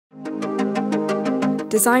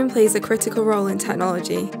Design plays a critical role in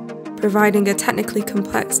technology. Providing a technically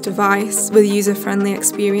complex device with a user-friendly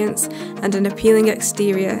experience and an appealing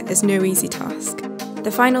exterior is no easy task.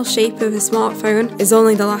 The final shape of a smartphone is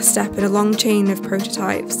only the last step in a long chain of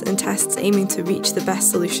prototypes and tests aiming to reach the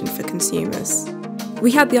best solution for consumers.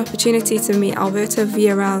 We had the opportunity to meet Alberto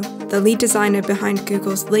Villarreal, the lead designer behind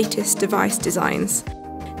Google's latest device designs,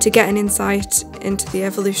 to get an insight into the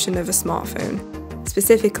evolution of a smartphone,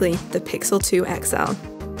 specifically the Pixel 2 XL.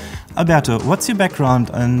 Alberto, what's your background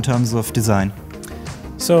in terms of design?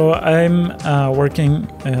 So I'm working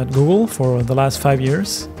at Google for the last 5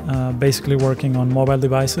 years, basically working on mobile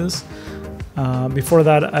devices. Before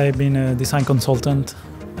that, I've been a design consultant,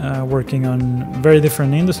 working on very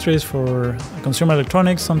different industries for consumer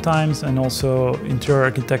electronics sometimes, and also interior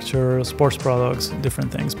architecture, sports products, different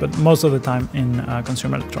things, but most of the time in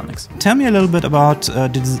consumer electronics. Tell me a little bit about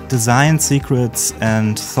design secrets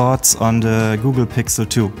and thoughts on the Google Pixel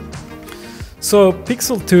 2. So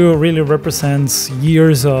Pixel 2 really represents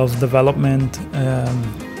years of development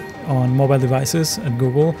on mobile devices at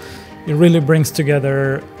Google. It really brings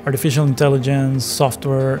together artificial intelligence,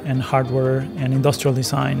 software and hardware and industrial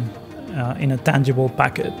design in a tangible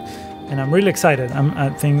packet. And I'm really excited. I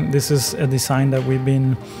think this is a design that we've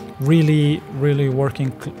been really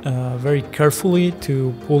working very carefully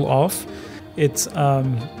to pull off. It's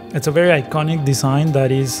a very iconic design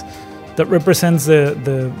that represents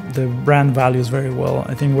the brand values very well.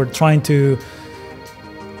 I think we're trying to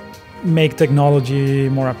make technology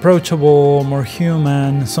more approachable, more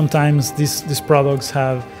human. Sometimes these products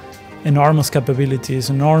have enormous capabilities,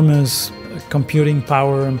 enormous computing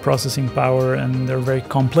power and processing power, and they're very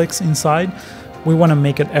complex inside. We want to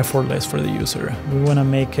make it effortless for the user. We want to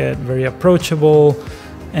make it very approachable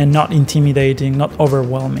and not intimidating, not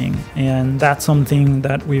overwhelming. And that's something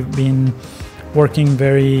that we've been working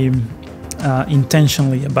very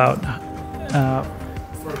intentionally about.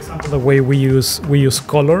 For example, the way we use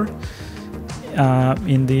color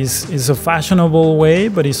in this is a fashionable way,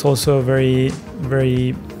 but it's also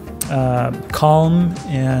very calm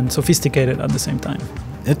and sophisticated at the same time.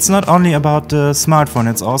 It's not only about the smartphone,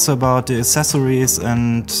 it's also about the accessories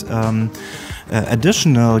and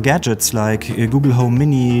additional gadgets like Google Home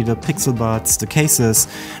Mini, the Pixel Buds, the cases.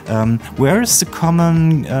 Where is the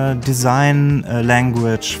common design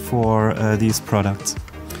language for these products?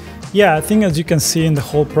 Yeah, I think as you can see in the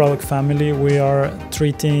whole product family, we're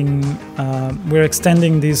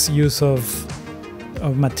extending this use of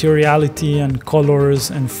materiality and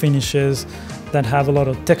colors and finishes that have a lot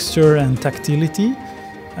of texture and tactility,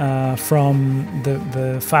 from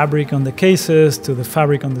the fabric on the cases to the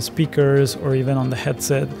fabric on the speakers or even on the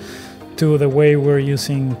headset, to the way we're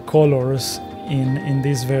using colors in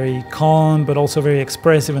this very calm but also very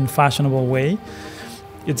expressive and fashionable way.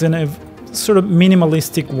 It's in a sort of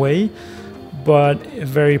minimalistic way, but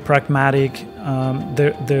very pragmatic.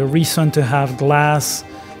 The reason to have glass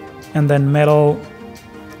and then metal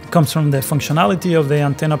comes from the functionality of the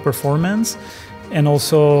antenna performance and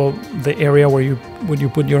also the area where you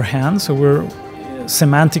put your hand. So we're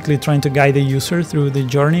semantically trying to guide the user through the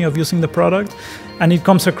journey of using the product, and it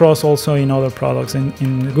comes across also in other products. In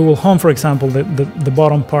Google Home, for example, the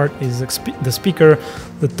bottom part is the speaker,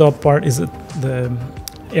 the top part is the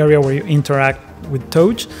area where you interact with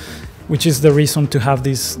touch, which is the reason to have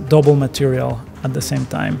this double material at the same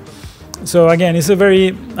time. So again, it's a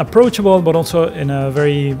very approachable but also in a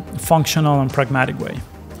very functional and pragmatic way.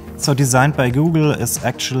 So designed by Google is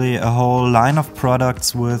actually a whole line of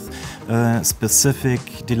products with a specific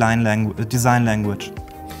design language.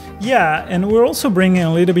 Yeah, and we're also bringing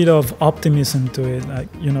a little bit of optimism to it. Like,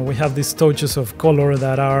 we have these touches of color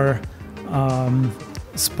that are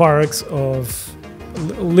sparks of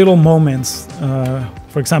little moments.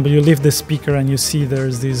 For example, you lift the speaker and you see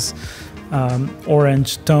there's this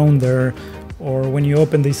orange tone there, or when you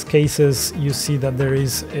open these cases you see that there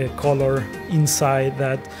is a color inside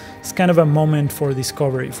that is kind of a moment for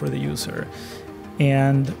discovery for the user.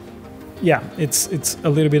 And yeah, it's a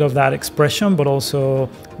little bit of that expression, but also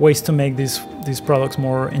ways to make these products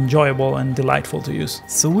more enjoyable and delightful to use.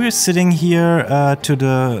 So we're sitting here to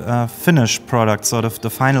the finished product, sort of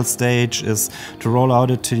the final stage is to roll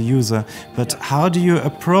out it to the user. But how do you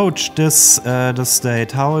approach this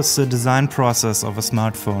state? How is the design process of a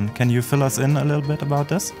smartphone? Can you fill us in a little bit about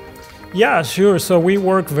this? Yeah, sure. So we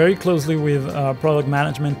work very closely with our product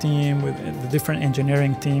management team, with the different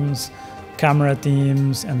engineering teams, camera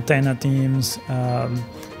teams, antenna teams,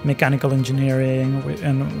 mechanical engineering,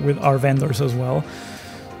 and with our vendors as well,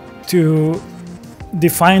 to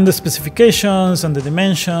define the specifications and the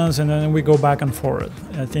dimensions, and then we go back and forth.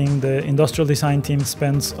 I think the industrial design team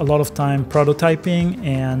spends a lot of time prototyping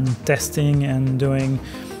and testing and doing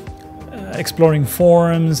exploring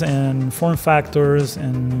forms and form factors,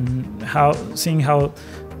 and seeing how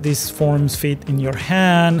these forms fit in your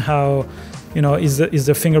hand, how is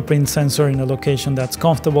the fingerprint sensor in a location that's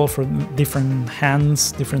comfortable for different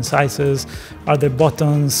hands, different sizes? Are the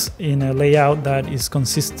buttons in a layout that is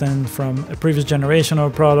consistent from a previous generation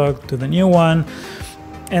of product to the new one?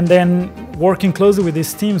 And then working closely with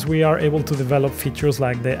these teams, we are able to develop features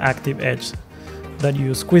like the Active Edge, that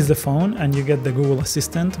you squeeze the phone and you get the Google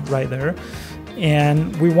Assistant right there.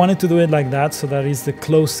 And we wanted to do it like that, so that is the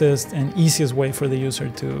closest and easiest way for the user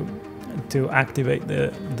to activate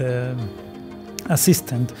the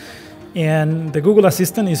Assistant. And the Google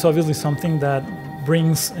Assistant is obviously something that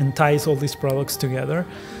brings and ties all these products together.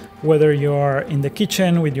 Whether you're in the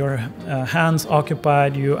kitchen with your hands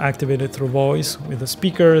occupied, you activate it through voice with the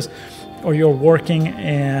speakers, or you're working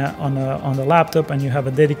on the laptop and you have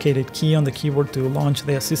a dedicated key on the keyboard to launch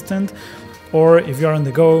the Assistant. Or if you're on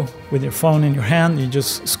the go with your phone in your hand, you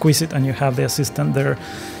just squeeze it and you have the Assistant there.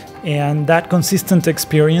 And that consistent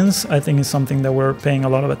experience, I think, is something that we're paying a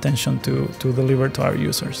lot of attention to deliver to our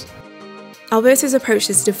users. Alberto's approach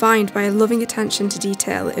is defined by a loving attention to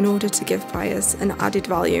detail in order to give buyers an added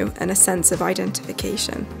value and a sense of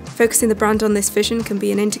identification. Focusing the brand on this vision can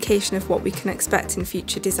be an indication of what we can expect in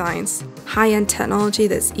future designs. High-end technology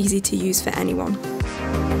that's easy to use for anyone.